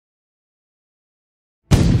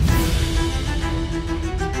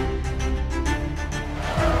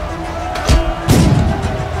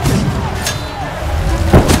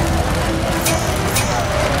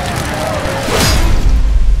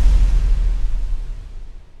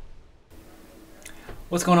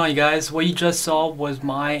What's going on, you guys? What you just saw was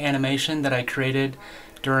my animation that I created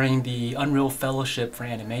during the Unreal Fellowship for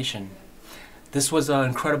Animation. This was an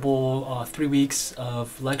incredible 3 weeks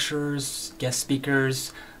of lectures, guest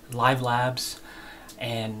speakers, live labs,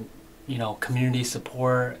 and community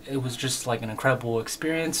support. It was just like an incredible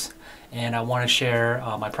experience, and I want to share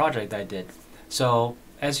my project that I did. So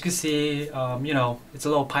as you can see, it's a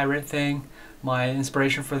little pirate thing. My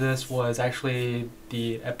inspiration for this was actually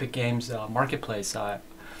the Epic Games marketplace.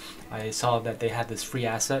 I saw that they had this free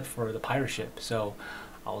asset for the pirate ship, so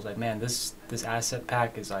I was like, man, this asset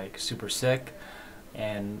pack is like super sick,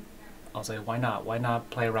 and I was like, why not? Why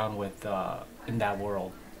not play around with in that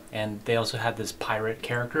world? And they also had this pirate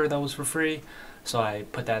character that was for free, so I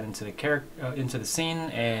put that into the into the scene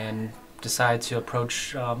and decided to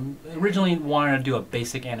approach. Originally wanted to do a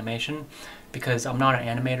basic animation because I'm not an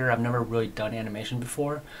animator. I've never really done animation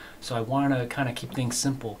before, so I wanted to kind of keep things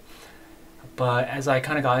simple. But as I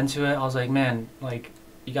kind of got into it, I was like, man, like,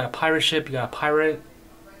 you got a pirate ship, you got a pirate,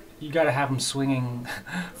 you got to have him swinging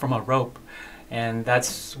from a rope. And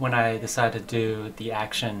that's when I decided to do the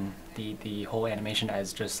action, the whole animation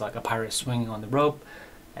as just like a pirate swinging on the rope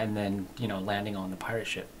and then, landing on the pirate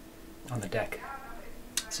ship, on the deck.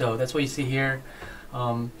 So that's what you see here.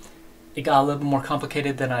 It got a little bit more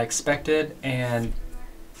complicated than I expected, and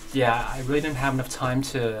yeah, I really didn't have enough time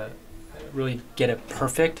to really get it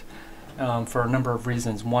perfect. For a number of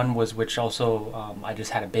reasons. One was which also I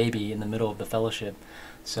just had a baby in the middle of the fellowship,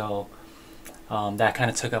 so that kind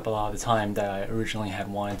of took up a lot of the time that I originally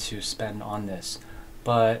had wanted to spend on this.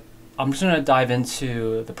 But I'm just going to dive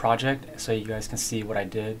into the project so you guys can see what I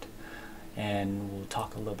did, and we'll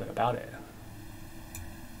talk a little bit about it.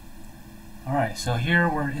 Alright, so here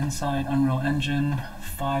we're inside Unreal Engine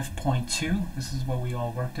 5.2. This is what we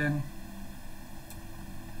all worked in.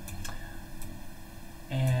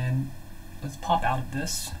 And let's pop out of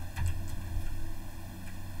this.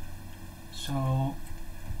 So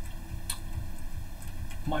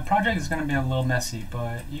my project is going to be a little messy,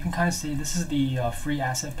 but you can kind of see this is the free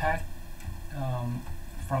asset pack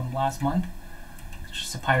from last month. It's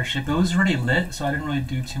just a pirate ship. It was already lit, so I didn't really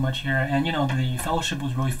do too much here. And the fellowship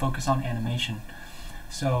was really focused on animation,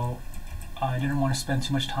 so I didn't want to spend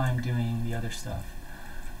too much time doing the other stuff.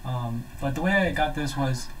 But the way I got this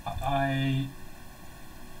was I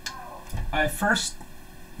first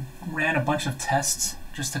ran a bunch of tests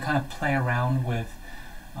just to kind of play around with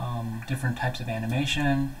different types of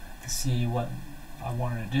animation to see what I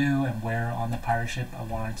wanted to do and where on the pirate ship I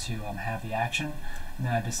wanted to have the action. And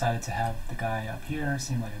then I decided to have the guy up here,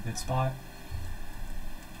 seemed like a good spot,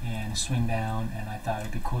 and swing down, and I thought it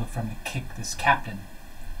would be cool for him to kick this captain,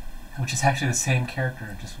 which is actually the same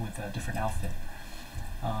character just with a different outfit,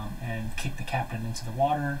 and kick the captain into the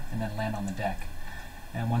water and then land on the deck.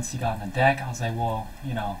 And once he got on the deck, I was like, well,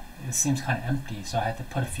 it seems kind of empty, so I had to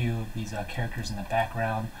put a few of these characters in the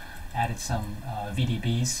background, added some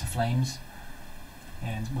VBDs, flames,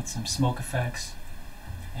 and with some smoke effects,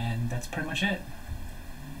 and that's pretty much it.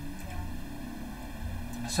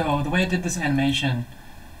 So the way I did this animation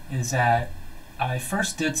is that I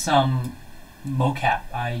first did some mocap.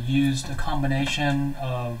 I used a combination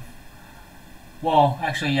of, well,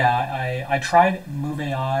 actually, yeah, I tried Move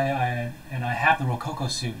AI, and I have the Rokoko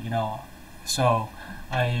suit, so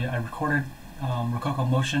I recorded Rokoko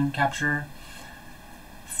motion capture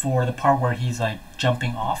for the part where he's like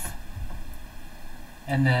jumping off,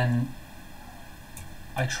 and then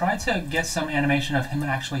I tried to get some animation of him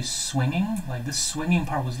actually swinging. Like, this swinging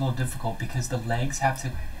part was a little difficult because the legs have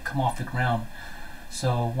to come off the ground.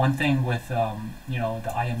 So one thing with the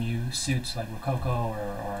IMU suits like Rokoko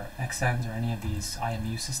or XNs or any of these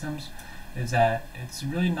IMU systems is that it's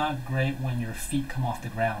really not great when your feet come off the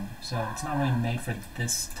ground. So it's not really made for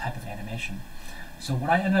this type of animation. So what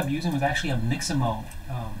I ended up using was actually a Mixamo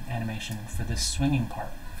animation for this swinging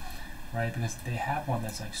part, right? Because they have one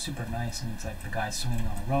that's like super nice, and it's like the guy swinging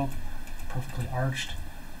on a rope, perfectly arched.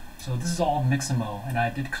 So this is all Mixamo, and I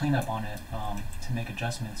did clean up on it to make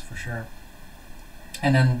adjustments for sure.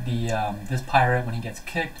 And then this pirate, when he gets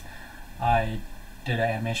kicked, I did an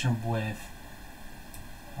animation with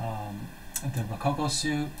the Rokoko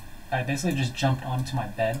suit. I basically just jumped onto my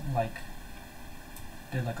bed,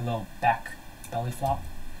 did like a little back belly flop.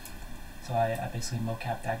 So I basically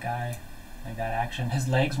mocapped that guy, like that action. His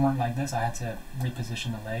legs weren't like this. I had to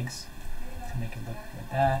reposition the legs to make it look like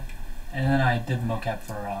that. And then I did mocap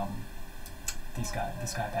for this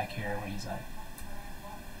guy back here, where he's like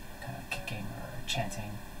kind of kicking or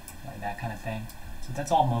chanting, like that kind of thing. So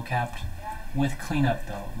that's all mocapped with cleanup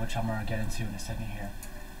though, which I'm gonna get into in a second here.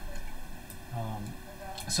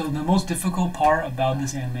 So the most difficult part about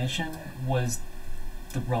this animation was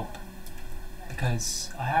the rope,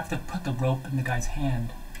 because I have to put the rope in the guy's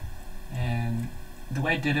hand, and the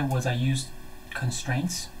way I did it was I used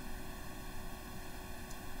constraints.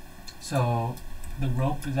 So the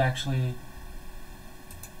rope is actually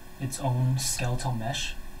its own skeletal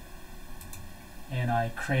mesh, and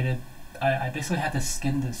I basically had to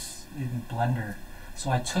skin this in Blender.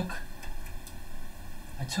 So I took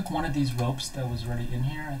one of these ropes that was already in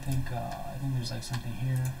here. I think there's like something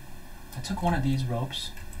here. I took one of these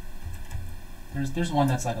ropes. There's one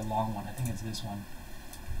that's like a long one. I think it's this one.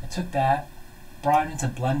 I took that, brought it into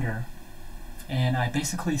Blender, and I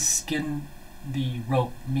basically skinned the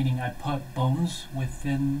rope, meaning I put bones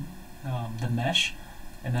within the mesh,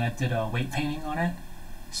 and then I did a weight painting on it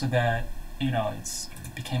so that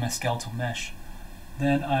it became a skeletal mesh.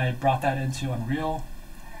 Then I brought that into Unreal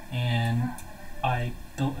and I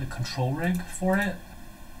built a control rig for it,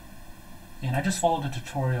 and I just followed a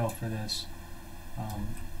tutorial for this.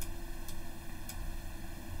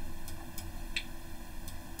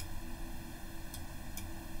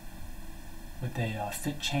 With a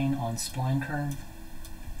fit chain on spline curve,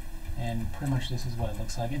 and pretty much this is what it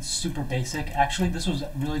looks like. It's super basic. Actually, this was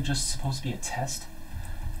really just supposed to be a test,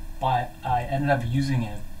 but I ended up using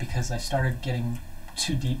it because I started getting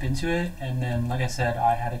too deep into it, and then, like I said,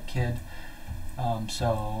 I had a kid,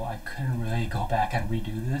 so I couldn't really go back and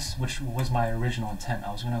redo this, which was my original intent.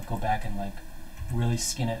 I was gonna go back and like really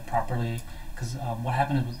skin it properly, because what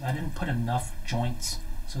happened was I didn't put enough joints.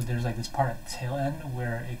 So there's like this part at the tail end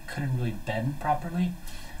where it couldn't really bend properly.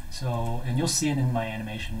 So, and you'll see it in my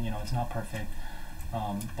animation, it's not perfect.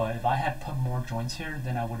 But if I had put more joints here,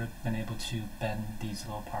 then I would have been able to bend these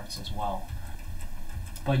little parts as well.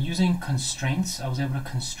 But using constraints, I was able to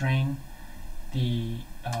constrain the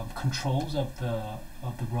controls of the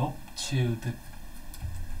rope to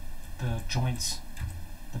the joints,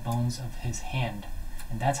 the bones of his hand.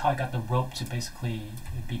 And that's how I got the rope to basically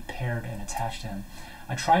be paired and attached to him.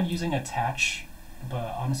 I tried using attach,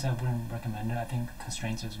 but honestly I wouldn't recommend it. I think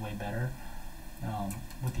constraints is way better.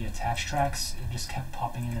 With the attach tracks, it just kept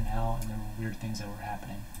popping in and out, and there were weird things that were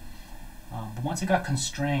happening. But once it got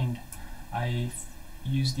constrained, I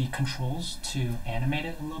used the controls to animate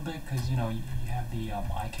it a little bit, because you have the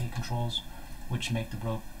IK controls, which make the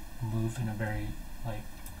rope move in a very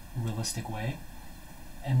realistic way.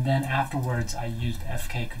 And then afterwards, I used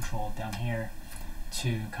FK control down here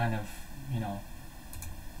to kind of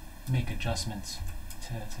make adjustments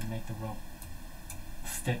to make the rope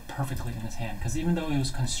fit perfectly in his hand, because even though it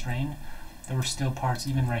was constrained, there were still parts,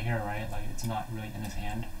 even right here, right, like it's not really in his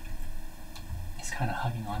hand, he's kind of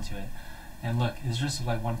hugging onto it. And look, it's just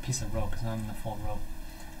like one piece of rope, it's not even the full rope.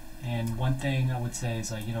 And one thing I would say is,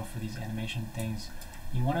 for these animation things,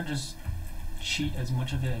 you want to just cheat as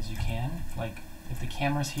much of it as you can. Like, if the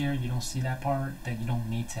camera's here, you don't see that part, then you don't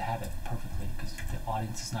need to have it perfectly, because the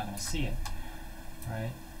audience is not going to see it,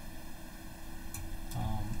 right?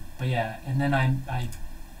 But yeah, and then I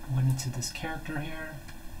went into this character here,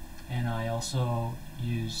 and I also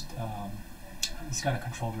used, he's got a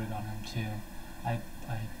control rig on him too. I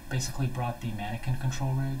basically brought the mannequin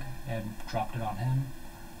control rig and dropped it on him.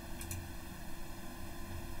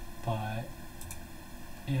 But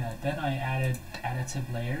yeah, then I added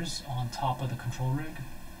additive layers on top of the control rig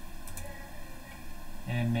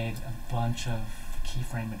and made a bunch of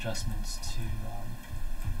keyframe adjustments to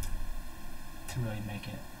really make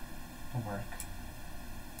it work.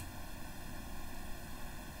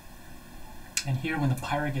 And here, when the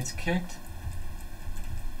pirate gets kicked,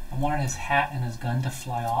 I wanted his hat and his gun to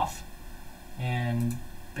fly off, and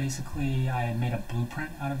basically I made a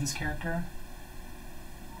blueprint out of this character,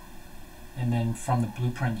 and then from the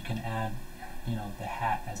blueprint you can add the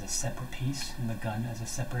hat as a separate piece and the gun as a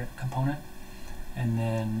separate component. And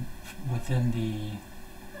then within the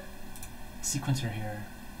sequencer here,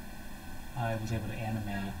 I was able to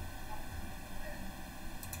animate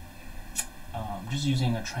just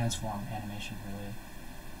using a transform animation, really.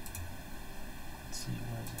 Let's see,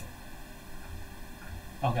 where is it?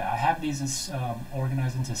 Okay, I have these as,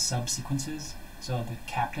 organized into sub-sequences. So the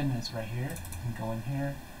captain is right here. You can go in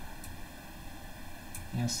here.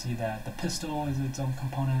 You'll see that the pistol is its own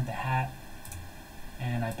component, the hat,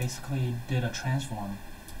 and I basically did a transform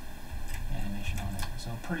animation on it.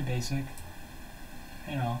 So pretty basic,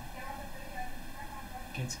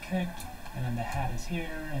 gets kicked, and then the hat is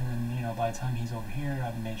here, and then by the time he's over here,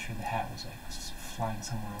 I made sure the hat was flying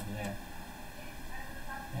somewhere over there.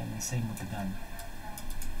 And the same with the gun.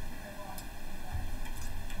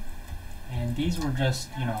 And these were just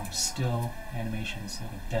still animations,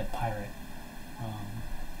 like a dead pirate. I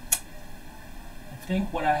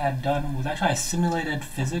think what I had done was actually I simulated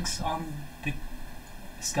physics on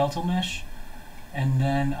skeletal mesh, and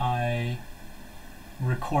then I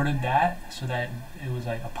recorded that so that it was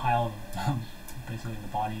like a pile of basically the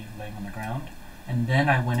body laying on the ground. And then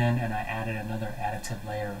I went in and I added another additive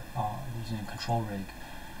layer using a control rig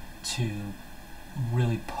to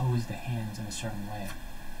really pose the hands in a certain way.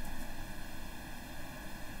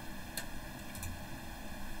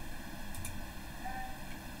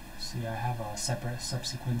 See, I have a separate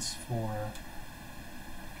subsequence for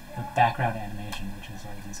the background animation, which is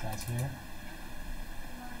like these guys here.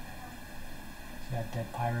 See that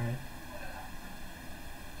dead pirate?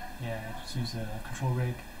 Yeah, I just use a control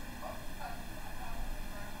rig.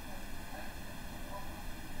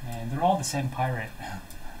 And they're all the same pirate.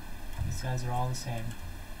 These guys are all the same.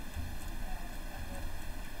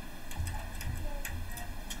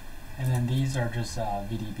 And then these are just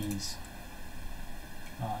VDBs.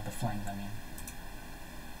 The flames, I mean.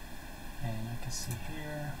 And you can see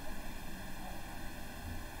here.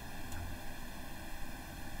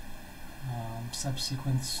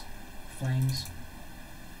 Subsequence flames.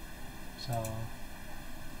 So,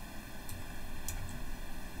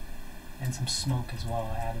 and some smoke as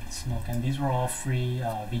well. I added the smoke, and these were all free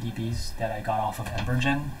VDBs that I got off of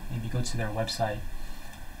Embergen. If you go to their website,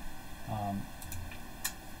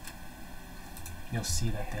 you'll see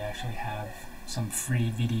that they actually have some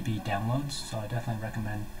free VDB downloads. So I definitely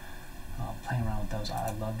recommend playing around with those.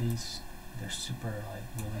 I love these. They're super like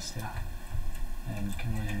realistic, and you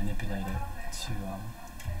can really manipulate it to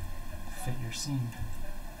fit your scene.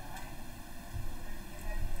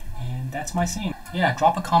 And that's my scene. Yeah,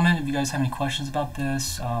 drop a comment if you guys have any questions about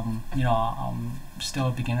this. You know, I'm still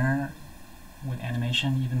a beginner with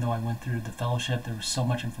animation, even though I went through the fellowship. There was so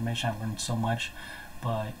much information, I learned so much,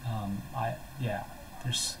 but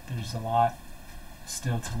there's a lot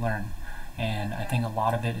still to learn, and I think a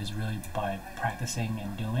lot of it is really by practicing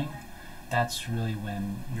and doing. That's really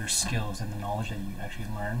when your skills and the knowledge that you actually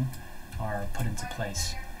learn are put into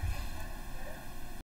place.